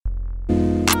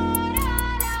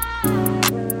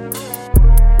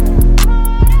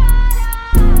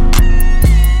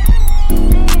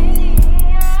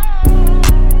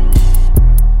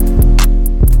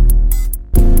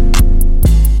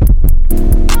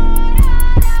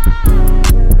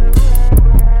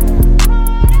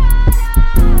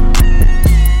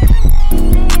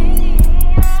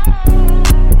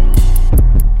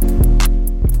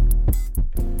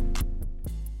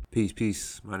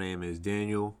Peace. My name is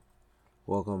Daniel.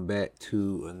 Welcome back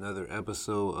to another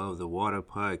episode of the Water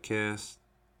Podcast.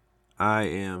 I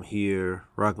am here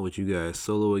rocking with you guys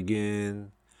solo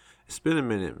again. It's been a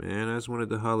minute, man. I just wanted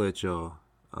to holler at y'all.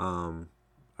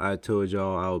 I told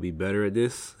y'all I would be better at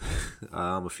this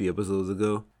a few episodes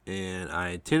ago, and I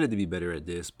intended to be better at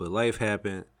this, but life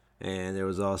happened, and there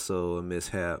was also a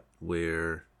mishap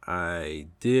where I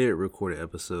did record an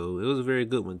episode. It was a very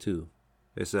good one too,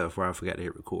 except for I forgot to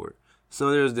hit record. So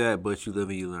there's that, but you live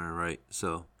and you learn, right?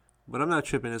 But I'm not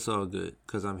tripping. It's all good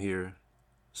because I'm here.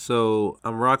 So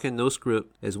I'm rocking no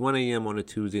script. It's 1 a.m. on a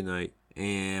Tuesday night,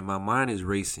 and my mind is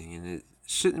racing, and it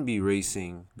shouldn't be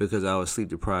racing because I was sleep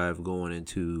deprived going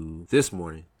into this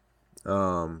morning.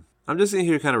 I'm just in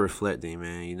here kind of reflecting,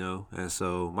 man, and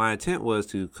so my intent was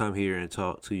to come here and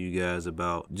talk to you guys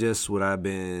about just what I've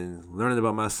been learning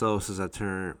about myself since I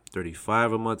turned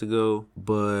 35 a month ago.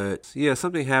 But yeah,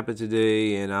 something happened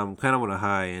today, and I'm kind of on a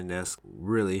high, and that's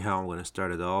really how I'm going to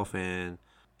start it off. And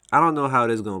I don't know how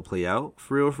it is going to play out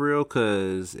for real,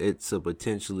 because it's a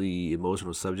potentially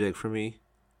emotional subject for me.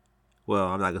 Well,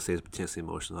 I'm not going to say it's potentially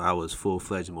emotional. I was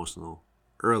full-fledged emotional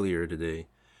earlier today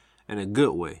in a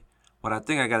good way. But I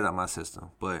think I got it out of my system.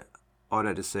 But all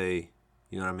that to say,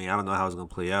 I don't know how it's going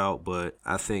to play out, but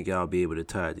I think I'll be able to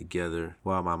tie it together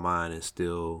while my mind is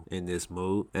still in this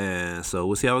mode. And so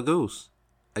we'll see how it goes.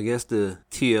 I guess the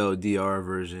TLDR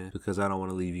version, because I don't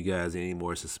want to leave you guys any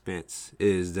more suspense,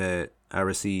 is that I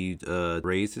received a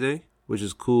raise today, which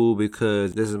is cool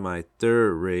because this is my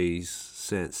third raise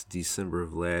since December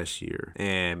of last year.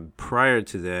 And prior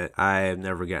to that, I have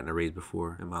never gotten a raise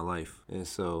before in my life. And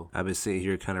so I've been sitting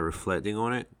here kind of reflecting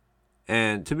on it.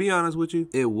 And to be honest with you,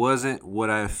 it wasn't what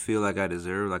I feel like I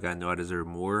deserve. Like I know I deserve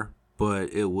more,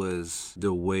 but it was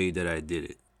the way that I did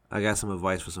it. I got some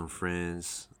advice for some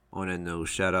friends. On that note,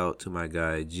 shout out to my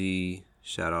guy G.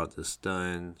 Shout out to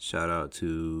Stun. Shout out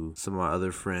to some of my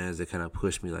other friends that kind of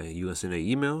pushed me like, you gonna send an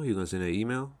email? You gonna send an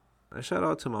email? And shout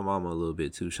out to my mama a little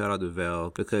bit too. Shout out to Val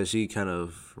because she kind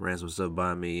of ran some stuff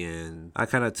by me, and I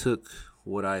kind of took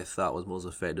what I thought was most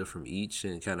effective from each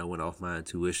and kind of went off my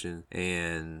intuition.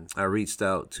 And I reached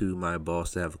out to my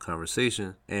boss to have a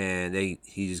conversation, and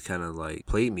he just kind of like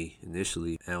played me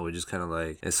initially, and we're just kind of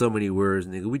like, in so many words,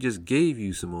 nigga, we just gave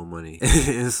you some more money.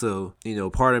 And so,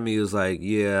 part of me was like,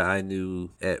 yeah, I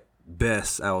knew at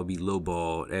best I would be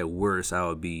lowballed, at worst I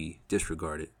would be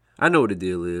disregarded. I know what the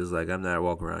deal is. Like, I'm not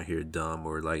walking around here dumb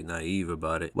or like naive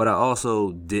about it, but I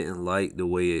also didn't like the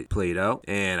way it played out,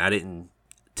 and I didn't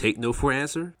take no for an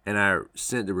answer. And I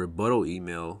sent the rebuttal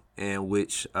email in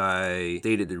which I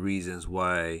stated the reasons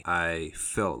why I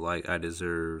felt like I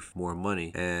deserved more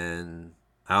money. And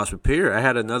I was prepared. I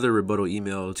had another rebuttal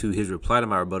email to his reply to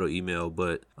my rebuttal email,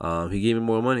 but he gave me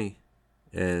more money.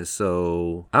 And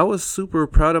so I was super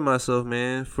proud of myself,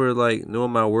 man, for like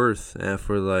knowing my worth and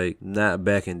for like not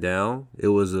backing down. It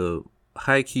was a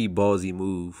high-key ballsy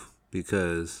move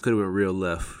because could have been real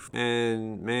left.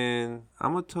 And man,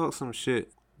 I'm gonna talk some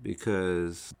shit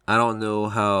because I don't know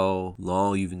how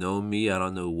long you've known me. I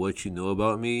don't know what you know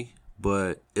about me,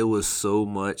 but it was so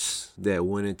much that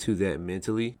went into that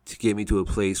mentally to get me to a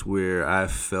place where I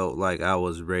felt like I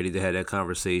was ready to have that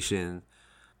conversation.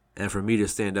 And for me to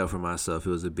stand up for myself, it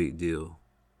was a big deal.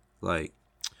 Like,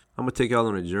 I'm going to take y'all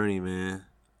on a journey, man.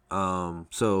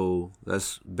 So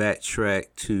let's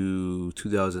backtrack to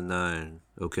 2009,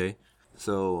 okay?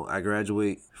 So I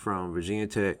graduate from Virginia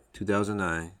Tech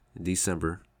 2009 in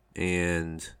December.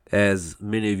 And as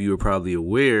many of you are probably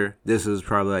aware, this is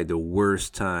probably like the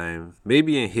worst time,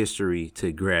 maybe in history,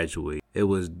 to graduate. It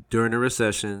was during the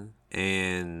recession,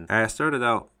 and I started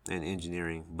out in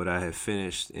engineering, but I had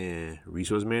finished in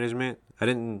resource management. I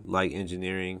didn't like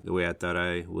engineering the way I thought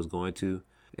I was going to,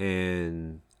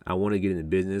 and I wanted to get into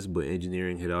business, but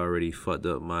engineering had already fucked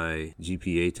up my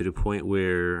GPA to the point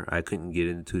where I couldn't get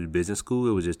into the business school.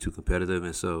 It was just too competitive,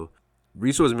 and so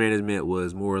resource management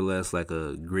was more or less like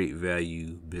a great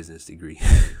value business degree,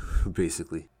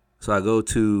 basically. So I go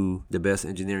to the best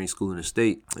engineering school in the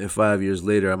state, and 5 years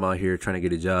later, I'm out here trying to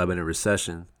get a job in a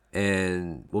recession.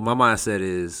 And what my mindset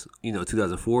is,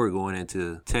 2004 going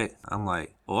into tech, I'm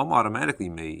like, oh, I'm automatically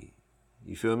made.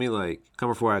 You feel me? Like,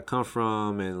 coming from where I come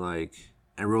from and like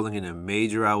enrolling in a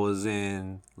major I was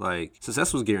in, like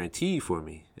success was guaranteed for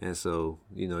me. And so,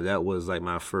 that was like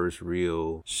my first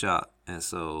real shot. And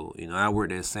so, I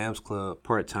worked at Sam's Club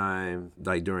part-time,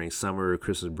 like during summer,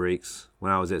 Christmas breaks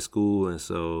when I was at school. And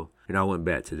so, I went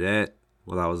back to that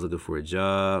while I was looking for a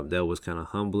job. That was kind of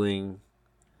humbling.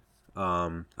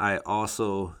 I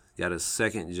also got a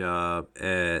second job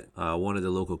at one of the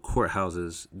local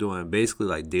courthouses doing basically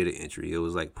like data entry. It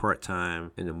was like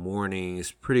part-time in the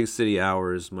mornings, pretty city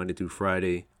hours, Monday through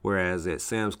Friday. Whereas at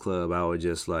Sam's Club, I was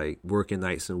just like working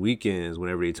nights and weekends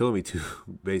whenever they told me to,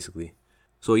 basically.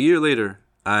 So a year later,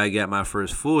 I got my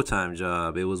first full-time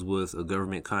job. It was with a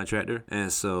government contractor.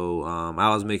 And so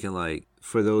I was making like,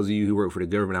 for those of you who work for the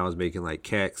government, I was making like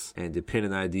CACs and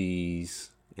dependent IDs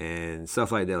and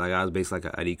stuff like that. Like I was basically like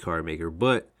an ID card maker,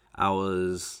 but I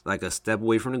was like a step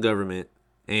away from the government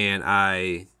and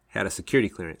I had a security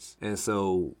clearance. And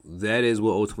so that is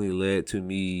what ultimately led to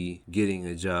me getting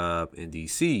a job in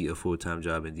DC, a full-time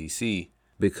job in DC.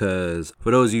 Because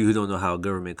for those of you who don't know how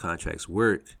government contracts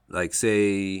work, like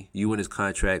say you win this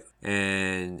contract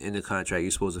and in the contract you're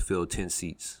supposed to fill 10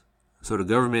 seats. So the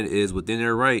government is within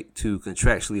their right to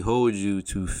contractually hold you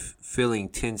to filling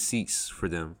 10 seats for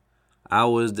them. I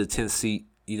was the 10th seat,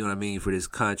 you know what I mean, for this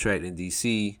contract in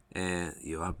DC. And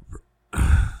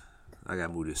I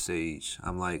got moved to sage.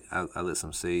 I'm like, I lit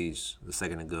some sage a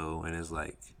second ago and it's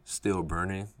like still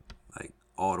burning, like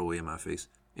all the way in my face.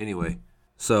 Anyway.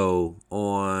 So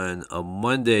on a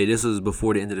Monday, this was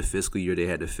before the end of the fiscal year, they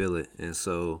had to fill it. And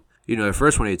so, at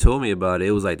first when they told me about it,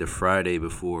 it was like the Friday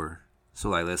before. So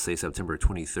like, let's say September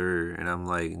 23rd. And I'm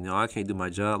like, no, I can't do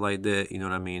my job like that. You know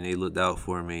what I mean? They looked out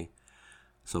for me.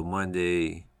 So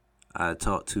Monday, I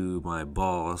talked to my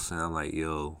boss and I'm like,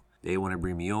 yo, they want to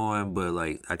bring me on, but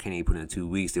like, I can't even put in 2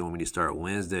 weeks. They want me to start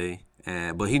Wednesday.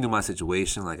 But he knew my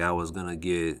situation. Like I was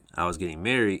getting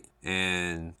married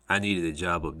and I needed a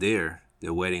job up there.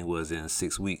 The wedding was in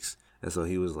 6 weeks. And so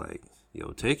he was like,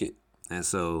 yo, take it. And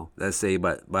so let's say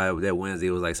by that Wednesday,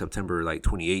 it was like September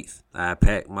 28th. I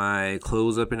packed my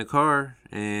clothes up in the car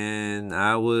and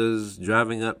I was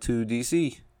driving up to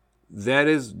DC. That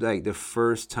is like the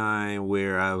first time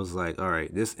where I was like, all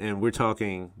right,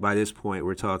 by this point,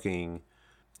 we're talking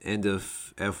end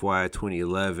of FY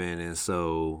 2011. And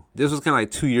so this was kind of like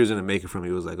 2 years in the making for me.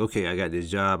 It was like, okay, I got this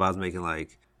job. I was making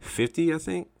like 50, I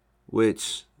think,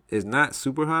 which is not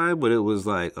super high, but it was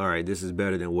like, all right, this is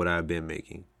better than what I've been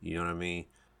making. You know what I mean?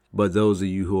 But those of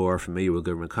you who are familiar with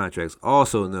government contracts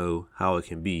also know how it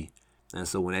can be. And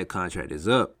so when that contract is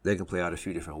up, they can play out a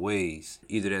few different ways.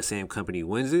 Either that same company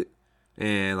wins it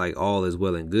and like all is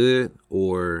well and good,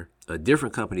 or a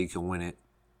different company can win it.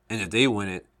 And if they win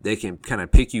it, they can kind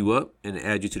of pick you up and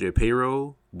add you to their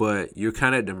payroll, but you're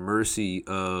kind of at the mercy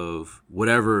of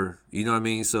whatever, you know what I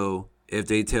mean? So if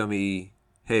they tell me,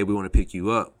 hey, we want to pick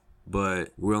you up,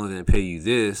 but we're only going to pay you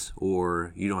this,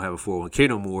 or you don't have a 401k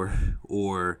no more,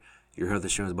 or your health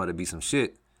insurance is about to be some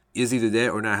shit. It's either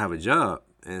that or not have a job.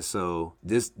 And so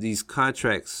these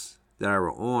contracts that I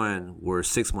were on were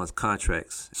 6-month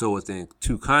contracts. So within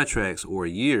 2 contracts or a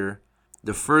year,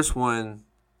 the first one,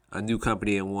 a new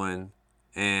company had won,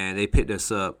 and they picked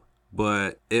us up,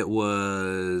 but it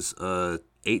was a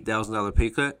 $8,000 pay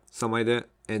cut, something like that.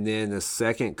 And then the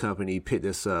second company picked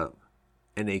us up,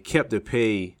 and they kept the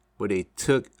pay, but they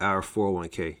took our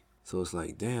 401k. So it's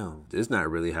like, damn, this is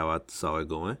not really how I saw it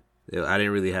going. I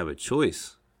didn't really have a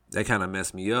choice. That kind of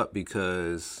messed me up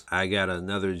because I got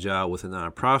another job with a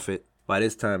nonprofit. By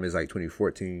this time, it's like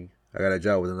 2014. I got a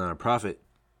job with a nonprofit.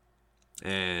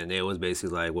 And it was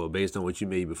basically like, well, based on what you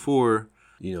made before,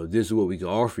 this is what we can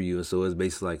offer you. And so it's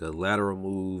basically like a lateral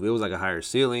move. It was like a higher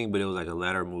ceiling, but it was like a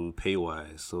lateral move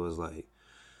pay-wise. So it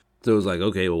was like,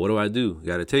 okay, well, what do I do?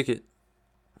 Got to take it.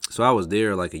 So I was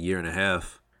there like a year and a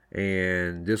half,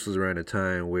 and this was around the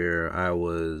time where I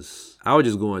was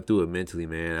just going through it mentally,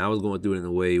 man. I was going through it in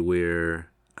a way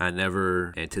where I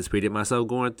never anticipated myself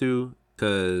going through,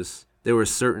 because there were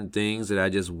certain things that I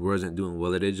just wasn't doing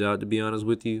well at that job, to be honest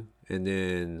with you. And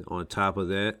then on top of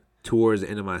that, towards the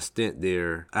end of my stint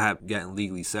there, I had gotten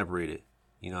legally separated,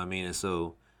 you know what I mean? And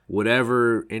so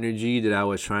whatever energy that I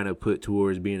was trying to put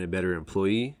towards being a better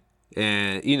employee,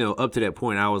 and, up to that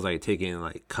point, I was like taking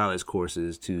like college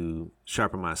courses to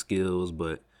sharpen my skills.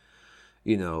 But,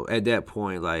 at that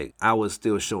point, like I was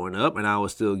still showing up and I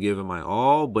was still giving my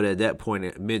all. But at that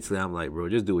point, mentally, I'm like, bro,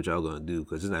 just do what y'all going to do,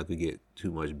 because it's not going to get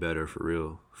too much better for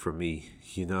real for me.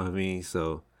 You know what I mean?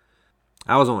 So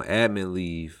I was on admin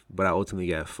leave, but I ultimately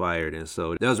got fired. And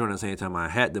so that was around the same time I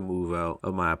had to move out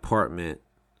of my apartment.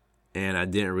 And I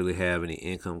didn't really have any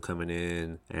income coming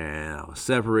in, and I was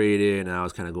separated, and I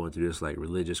was kind of going through this like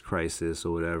religious crisis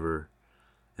or whatever.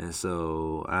 And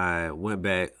so I went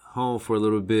back home for a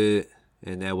little bit,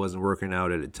 and that wasn't working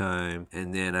out at the time.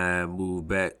 And then I moved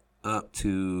back up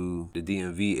to the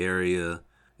DMV area,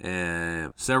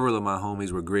 and several of my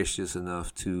homies were gracious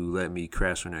enough to let me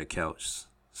crash on their couch.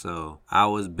 So I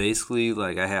was basically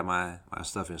like, I had my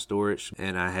stuff in storage,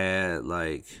 and I had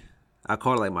like I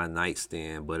call it like my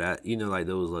nightstand, but like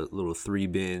those little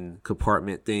 3-bin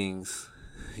compartment things,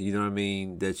 you know what I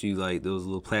mean? That you like those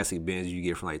little plastic bins you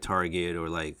get from like Target or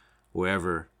like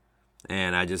wherever.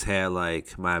 And I just had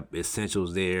like my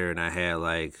essentials there, and I had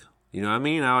like, you know what I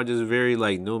mean? I was just very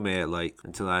like nomad like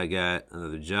until I got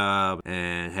another job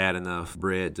and had enough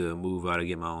bread to move out and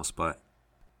get my own spot.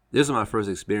 This was my first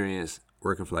experience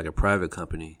working for like a private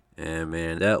company. And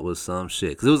man, that was some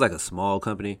shit. Cause it was like a small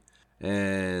company.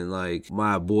 And like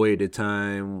my boy at the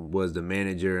time was the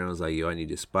manager, and I was like, yo, I need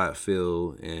this spot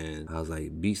filled. And I was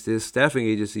like, beats this staffing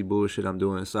agency bullshit I'm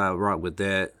doing. So I rocked with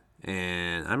that.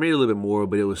 And I made a little bit more,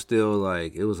 but it was still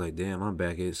like, it was like, damn, I'm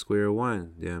back at square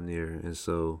one, damn near. And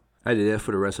so I did that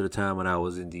for the rest of the time when I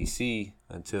was in DC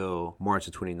until March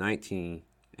of 2019.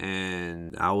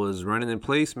 And I was running in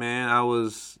place, man. I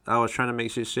was trying to make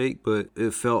shit shake, but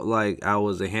it felt like I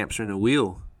was a hamster in the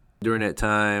wheel. During that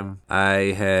time,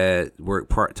 I had worked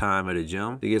part-time at a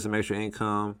gym to get some extra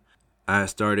income. I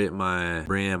started my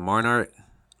brand Marnart.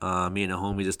 Me and the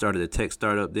homies just started a tech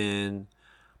startup then.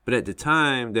 But at the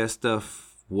time, that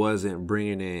stuff wasn't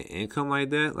bringing in income like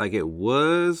that. Like it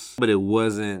was, but it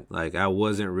wasn't like I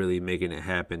wasn't really making it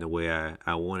happen the way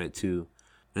I wanted to.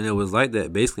 And it was like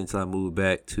that basically until I moved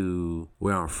back to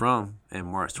where I'm from in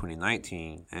March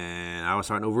 2019. And I was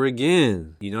starting over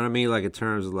again. You know what I mean? Like in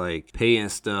terms of like pay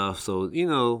and stuff. So, you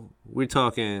know, we're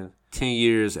talking 10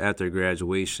 years after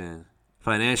graduation.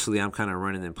 Financially, I'm kind of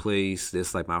running in place.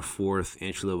 This like my 4th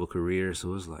entry-level career.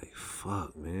 So it's like,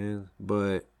 fuck, man.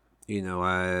 But, you know,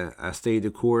 I stayed the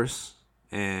course.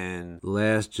 And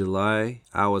last July,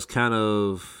 I was kind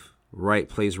of right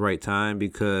place, right time,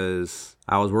 because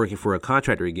I was working for a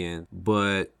contractor again,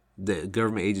 but the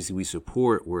government agency we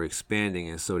support were expanding,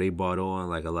 and so they bought on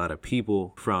like a lot of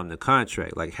people from the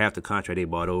contract, like half the contract they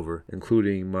bought over,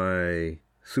 including my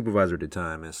supervisor at the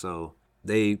time. And so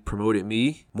they promoted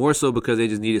me more so because they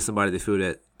just needed somebody to fill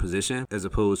that position, as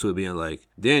opposed to it being like,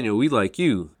 Daniel, we like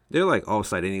you. They're like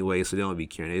offsite anyway, so they don't be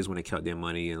caring. They just want to count their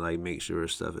money and like make sure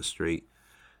stuff is straight,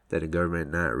 that the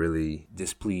government not really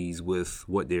displeased with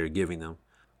what they're giving them.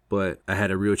 But I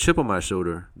had a real chip on my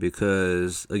shoulder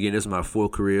because, again, this is my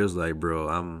 4th career. It was like, bro,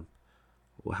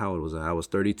 how old was I? I was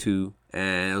 32.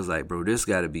 And it was like, bro, this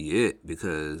got to be it,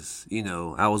 because, you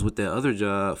know, I was with that other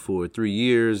job for 3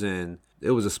 years, and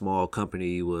it was a small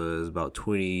company. It was about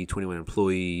 21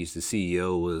 employees. The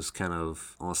CEO was kind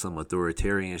of on some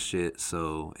authoritarian shit.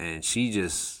 So, and she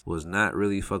just was not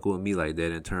really fucking with me like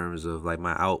that in terms of like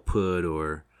my output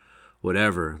or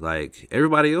whatever. Like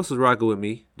everybody else was rocking with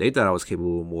me. They thought I was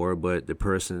capable of more, but the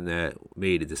person that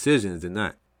made the decisions did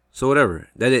not. So whatever,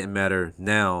 that didn't matter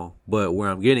now. But where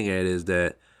I'm getting at is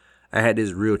that I had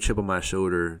this real chip on my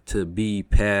shoulder to be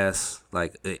past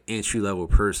like an entry level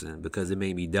person, because it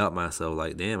made me doubt myself.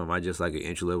 Like, damn, am I just like an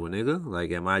entry level nigga?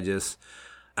 Like,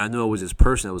 I knew I was this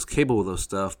person that was capable of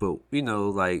stuff, but you know,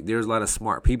 like there's a lot of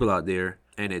smart people out there,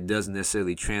 and it doesn't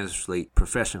necessarily translate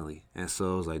professionally. And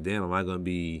so I was like, damn, am I going to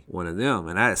be one of them?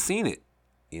 And I had seen it.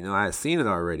 You know, I had seen it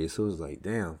already. So it was like,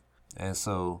 damn. And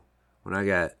so when I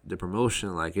got the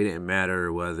promotion, like it didn't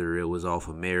matter whether it was off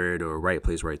of merit or right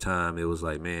place, right time. It was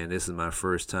like, man, this is my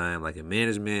first time like in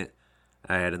management.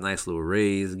 I had a nice little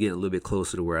raise, getting a little bit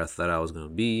closer to where I thought I was going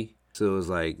to be. So it was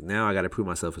like, now I got to prove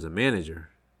myself as a manager.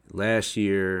 Last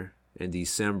year in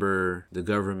December, the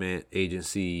government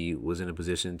agency was in a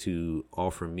position to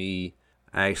offer me.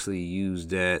 I actually used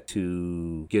that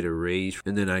to get a raise.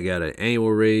 And then I got an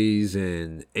annual raise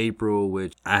in April,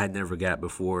 which I had never got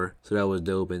before. So that was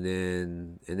dope. And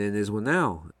then this one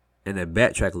now. And then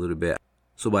backtrack a little bit.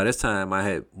 So by this time I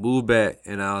had moved back,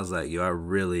 and I was like, yo, I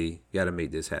really got to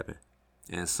make this happen.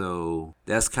 And so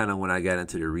that's kind of when I got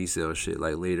into the resale shit,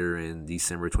 like later in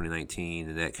December 2019.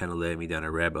 And that kind of led me down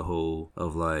a rabbit hole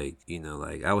of like, you know,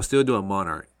 like I was still doing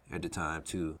Monarch at the time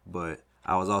too, but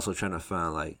I was also trying to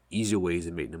find like easier ways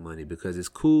to make the money, because it's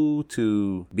cool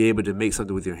to be able to make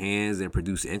something with your hands and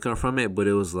produce income from it. But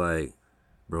it was like,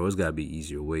 bro, it's got to be an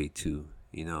easier way too.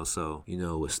 You know, so, you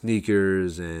know, with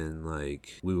sneakers, and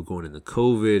like we were going into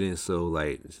COVID, and so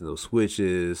like, you know,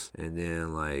 switches, and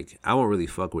then like I won't really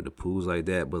fuck with the pools like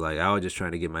that, but like I was just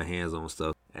trying to get my hands on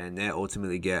stuff. And that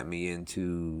ultimately got me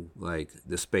into like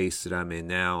the space that I'm in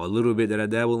now, a little bit that I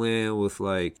dabble in with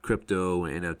like crypto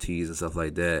and NFTs and stuff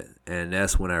like that. And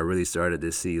that's when I really started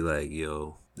to see like,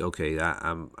 yo, okay,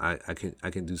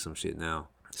 I can do some shit now.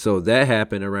 So that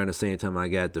happened around the same time I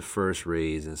got the first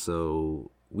raise, and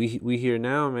so we here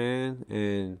now, man.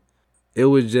 And it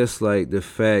was just like the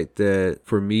fact that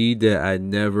for me that I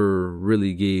never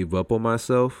really gave up on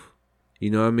myself. You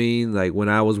know what I mean? Like when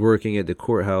I was working at the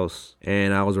courthouse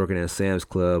and I was working at Sam's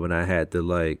Club, and I had to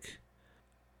like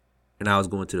And I was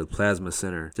going to the plasma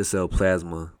center to sell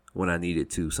plasma when I needed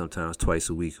to, sometimes twice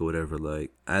a week or whatever. Like,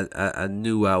 I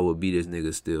knew I would be this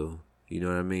nigga still. You know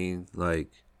what I mean? Like,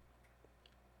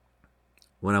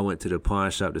 when I went to the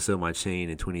pawn shop to sell my chain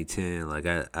in 2010, like,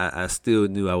 I still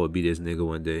knew I would be this nigga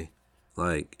one day.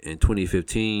 Like, in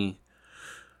 2015,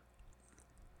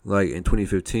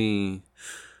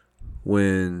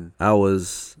 when I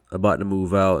was about to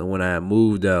move out and when I had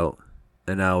moved out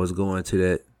and I was going to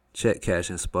that check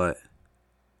cashing spot.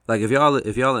 Like, if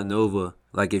y'all in Nova,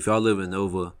 like, if y'all live in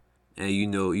Nova and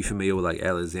you familiar with, like,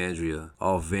 Alexandria,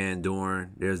 off Van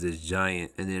Dorn, there's this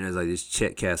giant, and then there's, like, this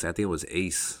check cashing. I think it was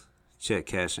Ace check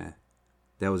cashing.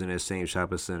 That was in that same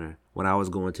shopping center. When I was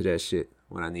going to that shit,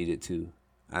 when I needed to,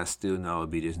 I still know I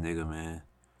would be this nigga, man.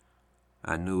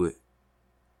 I knew it.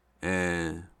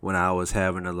 And when I was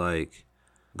having to, like,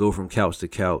 go from couch to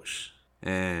couch,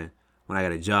 and when I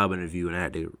got a job interview and I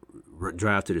had to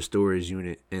drive to the storage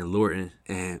unit in Lorton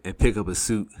and pick up a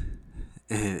suit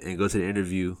and go to the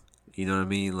interview, you know what I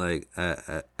mean? Like,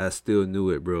 I still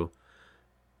knew it, bro.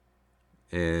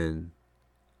 And,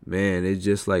 man, it's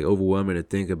just, like, overwhelming to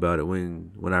think about it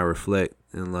when I reflect.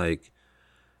 And, like,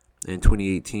 in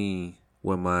 2018,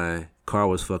 when my car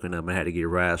was fucking up, I had to get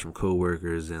rides from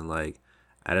coworkers, and, like,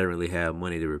 I didn't really have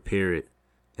money to repair it.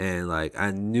 And, like, I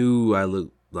knew I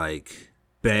looked, like,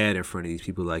 bad in front of these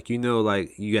people. Like,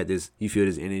 like, you feel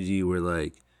this energy where,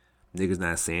 like, niggas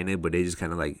not saying it, but they just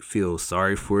kind of, like, feel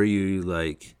sorry for you.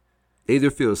 Like, they either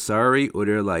feel sorry or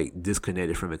they're, like,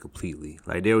 disconnected from it completely.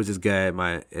 Like, there was this guy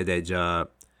at that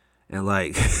job, and,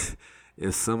 like,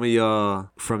 if some of y'all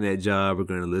from that job are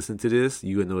going to listen to this,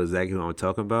 you gonna know exactly what I'm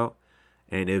talking about.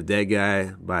 And if that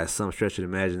guy, by some stretch of the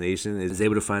imagination, is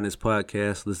able to find this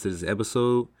podcast, listen to this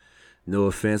episode, no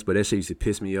offense, but that shit used to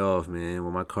piss me off, man,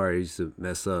 when my car used to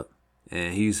mess up.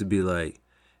 And he used to be like,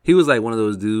 he was like one of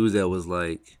those dudes that was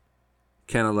like,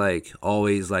 kind of like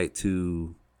always like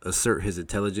to assert his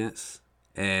intelligence.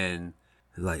 And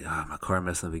like, my car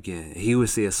messed up again. And he would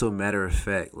say it so matter of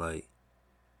fact, like,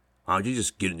 why don't you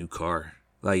just get a new car?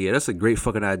 Like, yeah, that's a great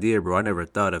fucking idea, bro. I never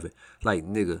thought of it. Like,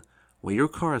 nigga, when your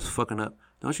car is fucking up,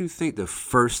 don't you think the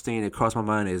first thing that crossed my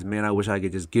mind is, man, I wish I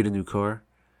could just get a new car?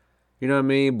 You know what I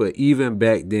mean? But even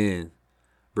back then,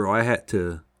 bro, I had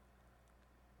to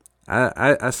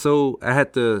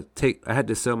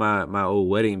sell my old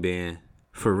wedding band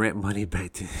for rent money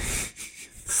back then.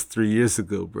 It's 3 years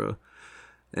ago, bro.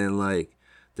 And, like,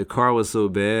 the car was so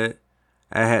bad,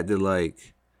 I had to,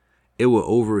 like, it would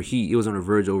overheat. It was on the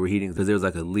verge of overheating because there was,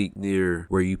 like, a leak near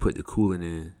where you put the coolant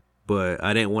in. But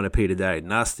I didn't want to pay the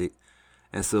diagnostic.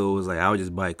 And so it was like, I would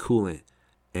just buy coolant.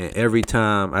 And every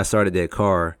time I started that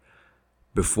car,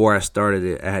 before I started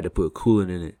it, I had to put coolant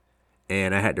in it.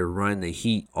 And I had to run the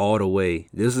heat all the way.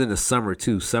 This is in the summer,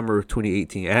 too. Summer of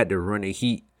 2018. I had to run the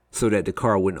heat so that the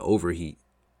car wouldn't overheat.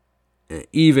 And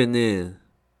even then,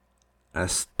 I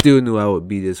still knew I would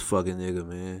be this fucking nigga,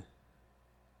 man.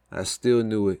 I still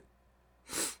knew it.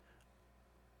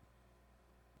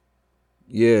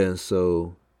 Yeah,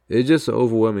 so it's just an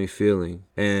overwhelming feeling.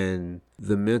 And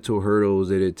the mental hurdles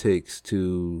that it takes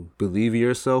to believe in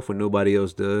yourself when nobody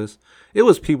else does. It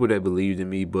was people that believed in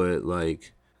me, but,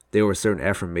 like, there were certain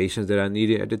affirmations that I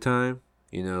needed at the time,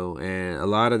 and a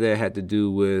lot of that had to do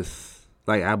with,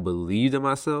 like, I believed in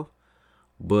myself,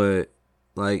 but,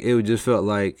 like, it just felt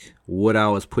like what I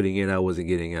was putting in, I wasn't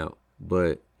getting out.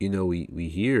 But, we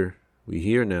here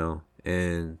now.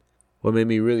 And what made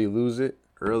me really lose it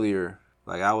earlier,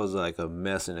 like, I was like a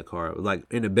mess in the car, like,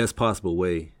 in the best possible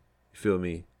way. You feel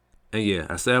me? And yeah,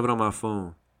 I still have it on my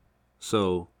phone.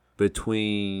 So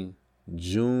between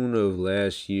June of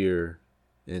last year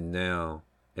and now,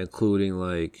 including,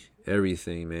 like,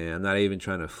 everything, man, I'm not even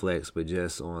trying to flex, but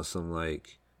just on some,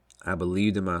 like, I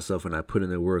believed in myself and I put in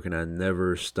the work and I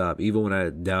never stopped. Even when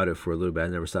I doubted for a little bit, I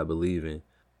never stopped believing.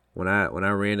 When I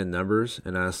ran the numbers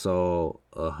and I saw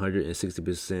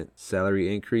 160%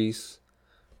 salary increase,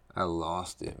 I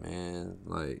lost it, man.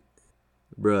 Like,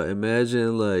 bro,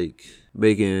 imagine, like,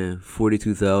 making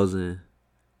 $42,000,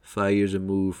 5 years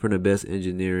removed from the best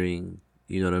engineering,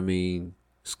 you know what I mean,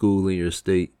 school in your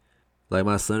state. Like,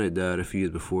 my son had died a few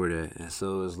years before that. And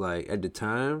so it's like, at the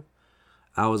time,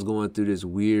 I was going through this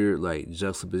weird, like,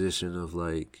 juxtaposition of,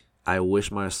 like, I wish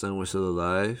my son was still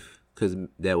alive because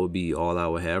that would be all I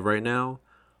would have right now,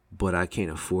 but I can't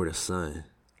afford a son.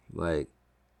 Like,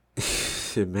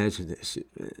 imagine that shit,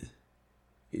 man.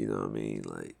 You know what I mean?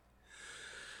 Like,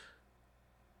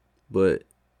 but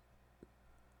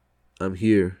I'm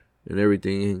here and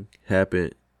everything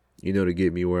happened, to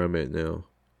get me where I'm at now.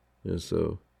 And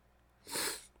so,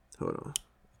 hold on.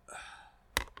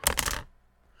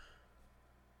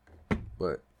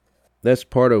 But that's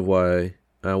part of why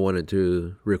I wanted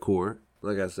to record.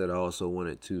 Like I said, I also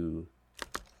wanted to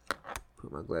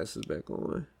put my glasses back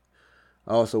on.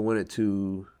 I also wanted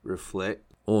to reflect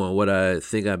on what I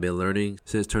think I've been learning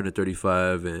since turning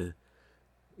 35 and,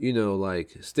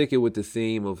 like sticking with the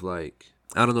theme of like,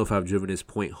 I don't know if I've driven this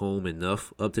point home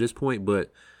enough up to this point,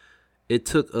 but it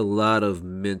took a lot of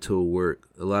mental work,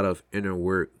 a lot of inner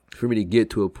work for me to get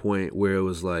to a point where it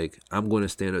was like, I'm going to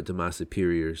stand up to my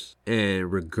superiors.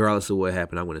 And regardless of what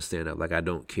happened, I'm going to stand up. Like, I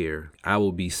don't care. I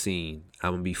will be seen.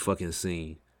 I'm going to be fucking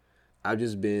seen. I've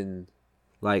just been,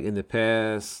 like, in the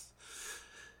past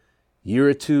year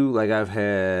or two, like, I've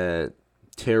had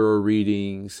tarot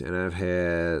readings and I've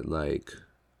had, like,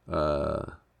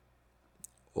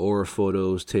 aura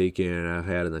photos taken. I've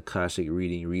had an Akashic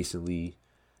reading recently.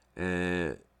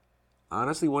 And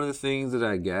honestly, one of the things that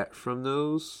I got from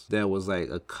those that was like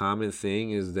a common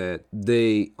thing is that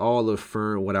they all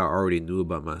affirm what I already knew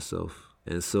about myself.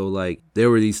 And so like there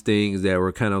were these things that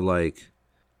were kind of like,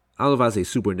 I don't know if I say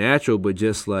supernatural, but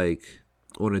just like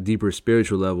on a deeper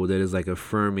spiritual level that is like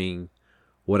affirming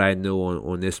what I know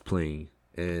on this plane.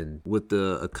 And with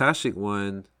the Akashic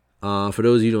one, for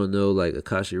those of you who don't know, like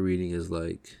Akashic reading is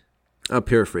like, I'm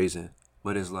paraphrasing,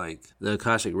 but it's like the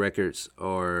Akashic records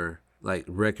are like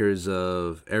records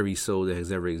of every soul that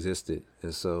has ever existed.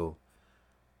 And so,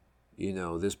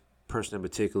 this person in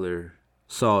particular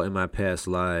saw in my past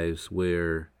lives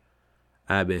where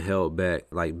I've been held back,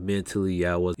 like mentally.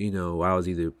 I was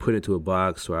either put into a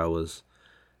box or I was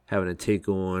having to take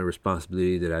on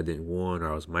responsibility that I didn't want,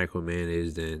 or I was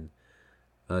micromanaged.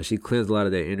 And she cleansed a lot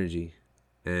of that energy.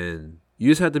 And you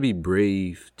just have to be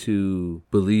brave to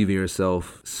believe in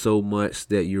yourself so much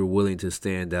that you're willing to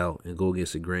stand out and go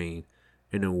against the grain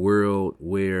in a world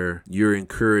where you're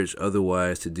encouraged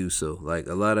otherwise to do so. Like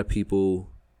a lot of people,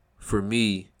 for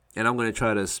me, and I'm going to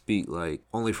try to speak like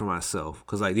only for myself,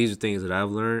 because like these are things that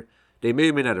I've learned. They may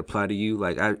or may not apply to you.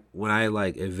 Like when I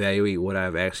like evaluate what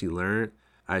I've actually learned,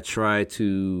 I try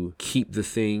to keep the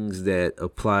things that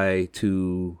apply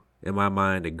to, in my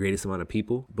mind, the greatest amount of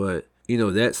people. But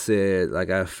that said, like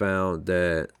I found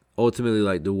that ultimately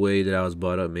like the way that I was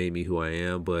brought up made me who I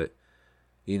am. But,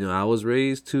 I was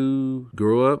raised to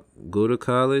grow up, go to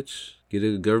college, get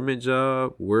a government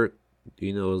job, work,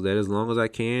 that as long as I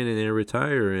can and then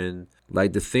retire. And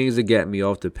like the things that got me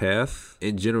off the path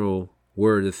in general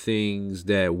were the things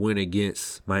that went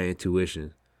against my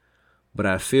intuition. But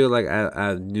I feel like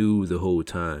I knew the whole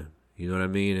time, you know what I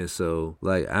mean? And so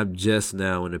like I'm just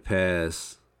now in the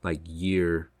past like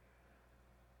year,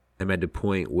 I'm at the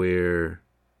point where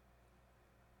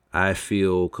I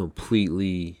feel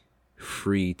completely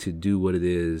free to do what it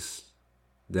is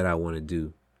that I want to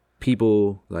do.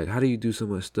 People like, how do you do so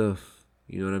much stuff?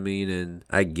 You know what I mean? And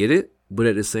I get it, but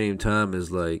at the same time, it's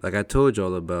like I told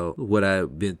y'all about what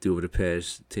I've been through over the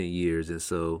past 10 years. And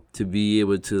so to be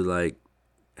able to like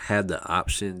have the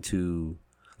option to,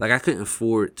 like I couldn't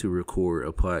afford to record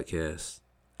a podcast.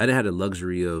 I didn't have the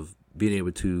luxury of being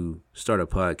able to start a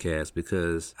podcast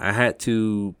because I had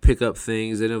to pick up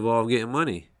things that involve getting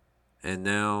money. And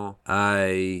now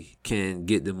I can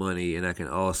get the money and I can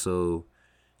also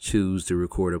choose to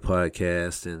record a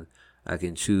podcast, and I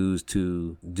can choose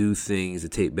to do things to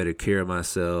take better care of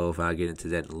myself. I'll get into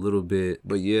that in a little bit.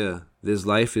 But yeah, this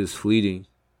life is fleeting,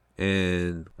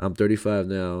 and I'm 35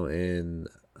 now, and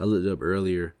I looked it up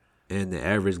earlier, and the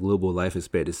average global life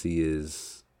expectancy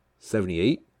is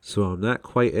 78. So I'm not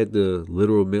quite at the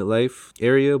literal midlife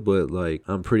area, but like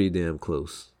I'm pretty damn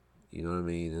close. You know what I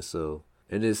mean?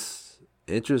 And it's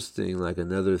interesting, like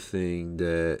another thing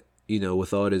that,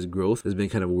 with all this growth, it's been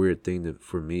kind of a weird thing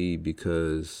for me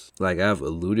because like I've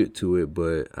alluded to it,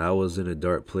 but I was in a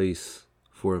dark place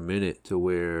for a minute to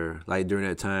where like during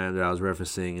that time that I was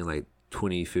referencing in like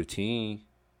 2015,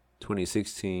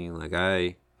 2016, like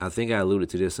I think I alluded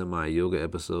to this in my yoga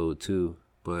episode too.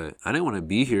 But I didn't want to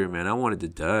be here, man. I wanted to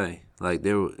die. Like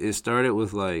it started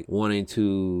with like wanting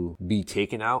to be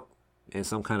taken out in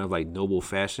some kind of like noble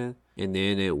fashion. And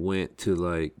then it went to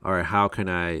like, all right, how can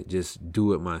I just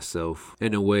do it myself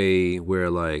in a way where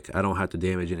like I don't have to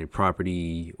damage any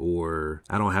property, or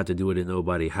I don't have to do it in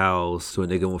nobody's house so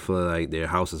they won't feel like their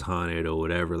house is haunted or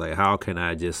whatever. Like how can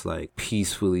I just like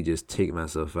peacefully just take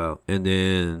myself out? And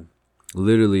then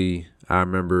literally I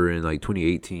remember in like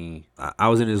 2018, I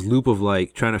was in this loop of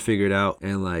like trying to figure it out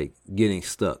and like getting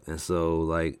stuck. And so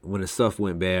like when the stuff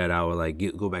went bad, I would like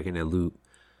go back in that loop.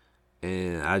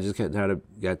 And I just got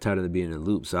tired of being in a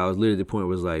loop. So I was literally at the point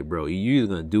where it was like, bro, you either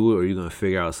going to do it or you're going to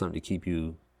figure out something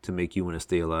to make you want to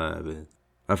stay alive. And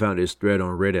I found this thread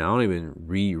on Reddit. I don't even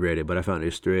read Reddit, but I found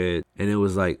this thread. And it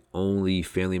was like only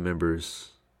family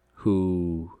members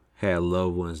who had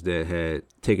loved ones that had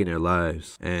taken their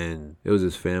lives. And it was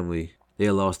this family. They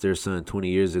had lost their son 20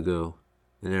 years ago,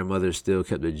 and their mother still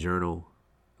kept a journal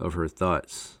of her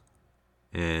thoughts.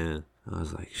 And I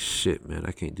was like, shit, man,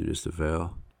 I can't do this to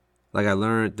Val. Like, I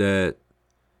learned that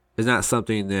it's not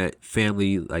something that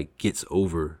family like gets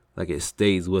over. Like, it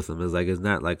stays with them. It's like, it's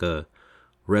not like a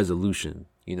resolution,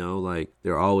 you know? Like,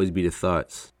 there'll always be the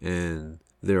thoughts, and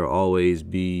there'll always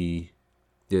be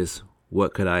this,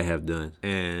 what could I have done?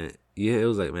 And yeah, it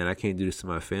was like, man, I can't do this to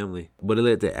my family. But it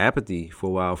led to apathy for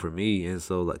a while for me. And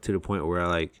so, like, to the point where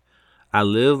I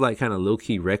lived like kind of low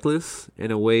key reckless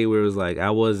in a way where it was like,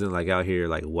 I wasn't like out here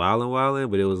like wilding,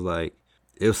 but it was like,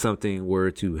 if something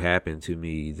were to happen to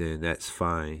me, then that's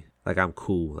fine. Like, I'm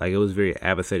cool. Like, it was a very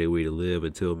apathetic way to live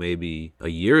until maybe a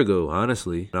year ago,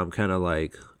 honestly. I'm kind of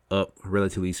like up,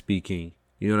 relatively speaking.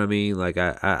 You know what I mean? Like,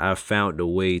 I found a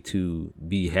way to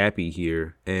be happy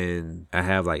here, and I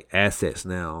have like assets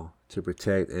now to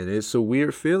protect. And it's a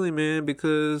weird feeling, man,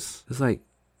 because it's like,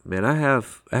 man, I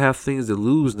have things to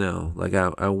lose now. Like,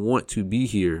 I want to be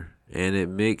here, and it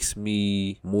makes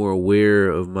me more aware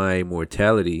of my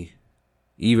mortality,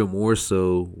 even more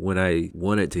so when I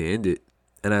wanted to end it.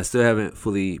 And I still haven't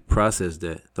fully processed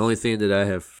that. The only thing that I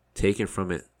have taken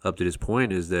from it up to this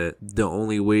point is that the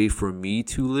only way for me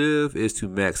to live is to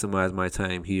maximize my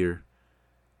time here.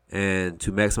 And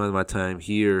to maximize my time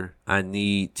here, I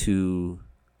need to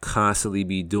constantly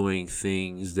be doing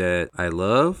things that I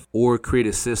love, or create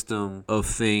a system of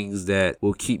things that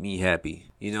will keep me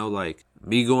happy. You know, like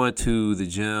me going to the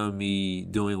gym, me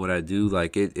doing what I do,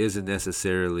 like it isn't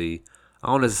necessarily, I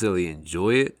don't necessarily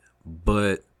enjoy it,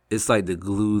 but it's like the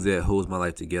glue that holds my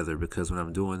life together, because when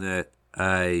I'm doing that,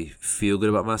 I feel good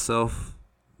about myself.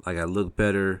 Like, I look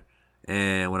better.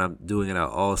 And when I'm doing it, I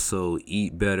also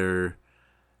eat better.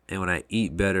 And when I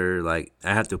eat better, like,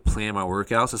 I have to plan my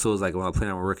workouts. And so it's like, when I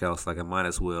plan my workouts, like, I might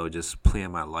as well just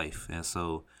plan my life. And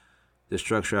so the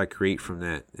structure I create from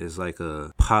that is like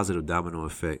a positive domino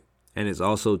effect. And it's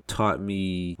also taught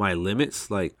me my limits,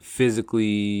 like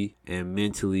physically and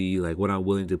mentally, like what I'm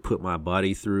willing to put my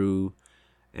body through,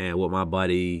 and what my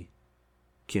body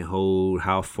can hold,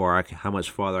 how much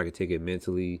farther I can take it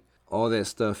mentally. All that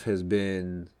stuff has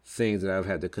been things that I've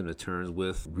had to come to terms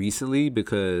with recently,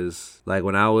 because like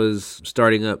when I was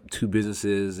starting up 2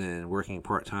 businesses and working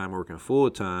part-time, working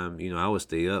full-time, you know, I would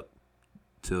stay up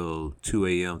till 2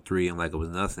 a.m., 3 a.m. like it was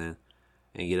nothing,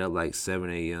 and get up like 7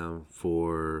 a.m.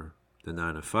 for the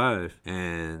 9 to 5.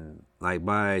 And like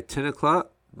by 10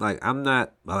 o'clock, like I'm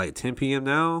not, by like 10 p.m.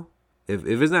 now, If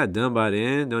it's not done by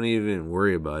then, don't even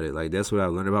worry about it. Like, that's what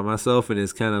I've learned about myself, and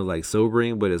it's kind of like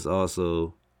sobering, but it's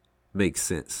also makes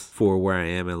sense for where I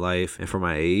am in life and for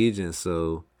my age. And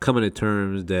so coming to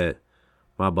terms that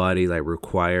my body like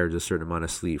requires a certain amount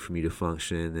of sleep for me to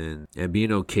function, and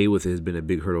being okay with it has been a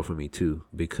big hurdle for me too,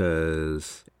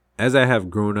 because as I have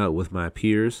grown up with my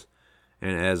peers,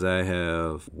 and as I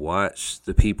have watched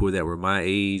the people that were my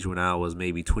age when I was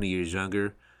maybe 20 years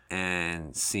younger,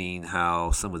 and seeing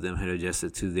how some of them had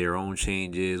adjusted to their own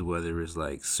changes, whether it's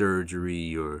like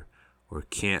surgery or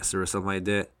cancer or something like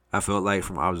that, I felt like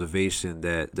from observation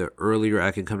that the earlier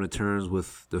I can come to terms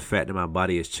with the fact that my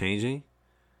body is changing,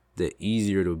 the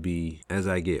easier it'll be as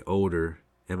I get older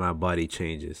and my body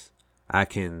changes. I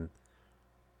can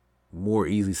more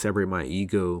easily separate my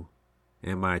ego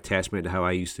and my attachment to how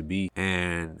I used to be,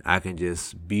 and I can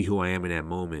just be who I am in that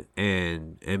moment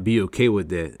and be okay with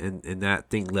that, and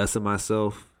not think less of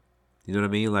myself. You know what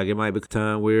I mean? Like, it might be a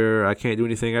time where I can't do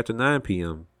anything after 9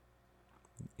 p.m.,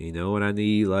 you know, and I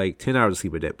need like 10 hours of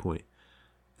sleep at that point.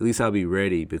 At least I'll be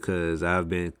ready, because I've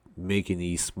been making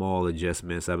these small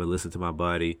adjustments. I've been listening to my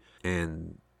body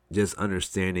and just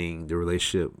understanding the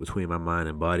relationship between my mind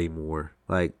and body more.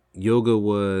 Like, yoga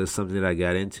was something that I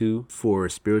got into for a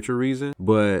spiritual reason,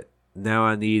 but now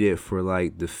I need it for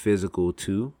like the physical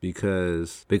too,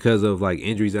 because of like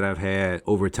injuries that I've had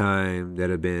over time that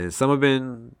have been, some have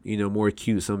been, you know, more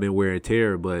acute, some have been wear and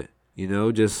tear, but you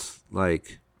know, just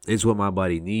like, it's what my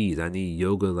body needs. I need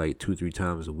yoga like 2-3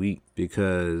 times a week,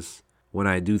 because when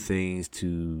I do things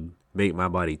to make my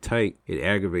body tight, it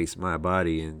aggravates my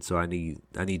body, and so I need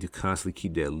to constantly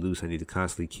keep that loose. I need to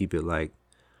constantly keep it like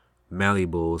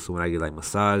malleable, so when I get like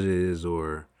massages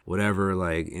or whatever,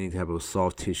 like any type of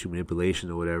soft tissue manipulation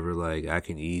or whatever, like I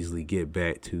can easily get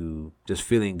back to just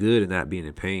feeling good and not being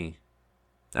in pain.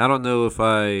 I don't know if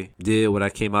I did what I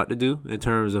came out to do in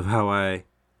terms of how I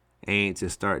aim to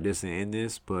start this and end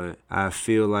this, but I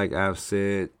feel like I've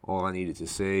said all I needed to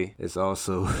say. It's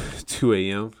also 2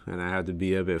 a.m. and I have to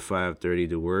be up at 5:30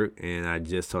 to work, and I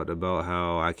just talked about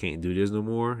how I can't do this no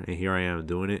more, and here I am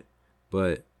doing it.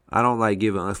 But I don't like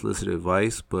giving unsolicited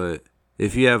advice, but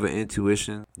if you have an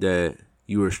intuition that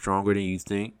you are stronger than you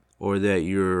think or that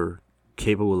you're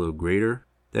capable of greater,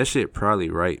 that shit probably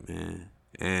right, man.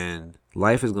 And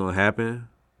life is going to happen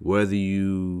whether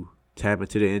you tap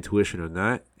into the intuition or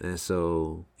not. And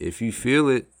so if you feel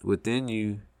it within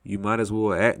you, you might as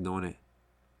well act on it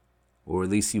or at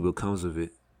least see what comes of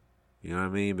it. You know what I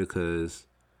mean? Because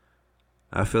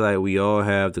I feel like we all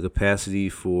have the capacity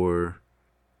for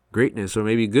greatness or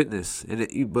maybe goodness.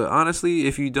 But honestly,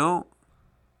 if you don't,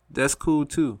 that's cool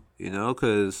too,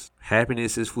 because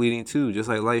happiness is fleeting too, just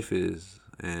like life is.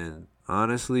 And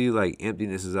honestly, like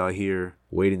emptiness is out here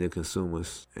waiting to consume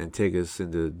us and take us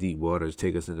into deep waters,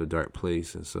 take us into a dark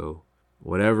place. And so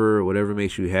whatever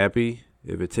makes you happy,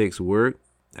 if it takes work,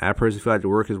 I personally feel like the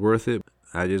work is worth it.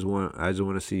 I just want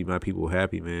to see my people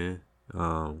happy, man.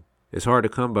 It's hard to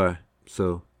come by.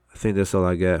 So I think that's all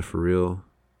I got for real.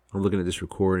 I'm looking at this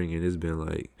recording and it's been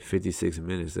like 56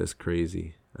 minutes. That's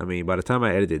crazy. I mean, by the time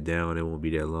I edit it down, it won't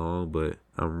be that long, but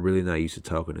I'm really not used to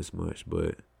talking this much.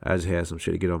 But I just had some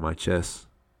shit to get on my chest.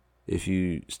 If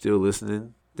you still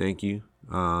listening, thank you.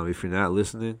 If you're not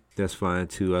listening, that's fine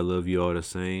too. I love you all the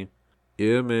same.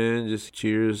 Yeah, man, just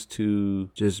cheers to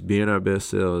just being our best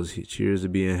selves. Cheers to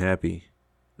being happy.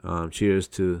 Cheers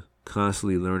to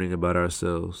constantly learning about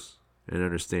ourselves and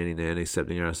understanding that and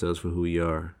accepting ourselves for who we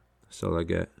are. That's all I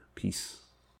got. Peace.